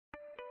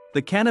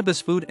The cannabis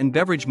food and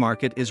beverage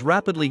market is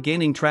rapidly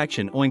gaining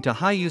traction owing to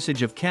high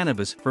usage of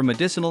cannabis for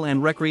medicinal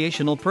and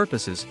recreational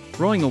purposes,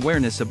 growing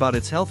awareness about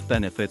its health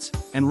benefits,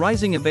 and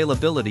rising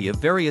availability of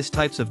various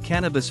types of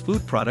cannabis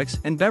food products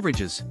and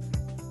beverages.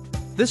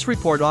 This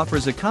report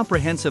offers a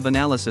comprehensive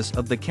analysis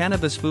of the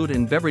cannabis food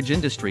and beverage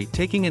industry,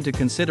 taking into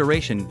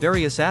consideration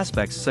various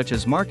aspects such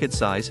as market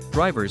size,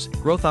 drivers,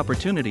 growth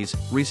opportunities,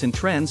 recent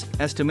trends,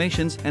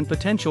 estimations, and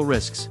potential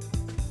risks.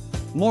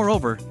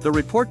 Moreover, the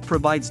report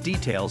provides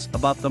details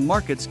about the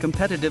market's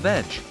competitive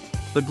edge.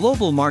 The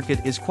global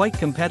market is quite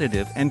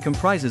competitive and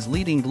comprises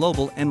leading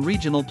global and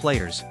regional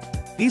players.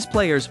 These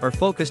players are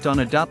focused on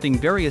adopting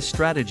various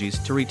strategies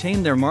to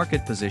retain their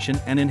market position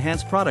and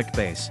enhance product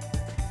base.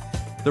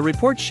 The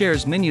report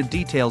shares minute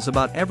details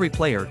about every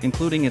player,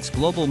 including its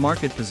global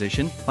market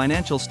position,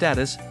 financial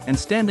status, and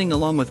standing,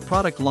 along with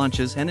product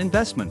launches and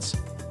investments.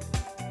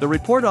 The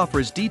report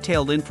offers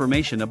detailed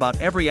information about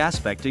every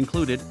aspect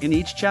included in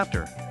each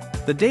chapter.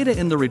 The data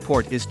in the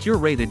report is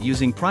curated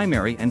using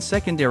primary and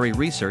secondary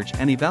research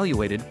and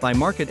evaluated by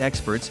market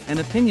experts and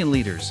opinion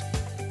leaders.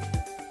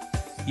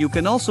 You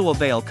can also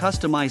avail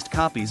customized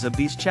copies of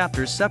these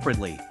chapters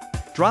separately.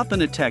 Drop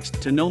in a text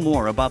to know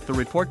more about the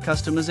report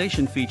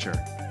customization feature.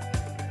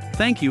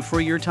 Thank you for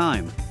your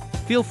time.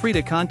 Feel free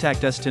to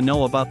contact us to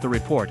know about the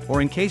report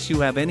or in case you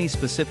have any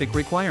specific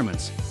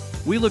requirements.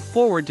 We look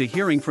forward to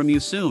hearing from you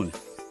soon.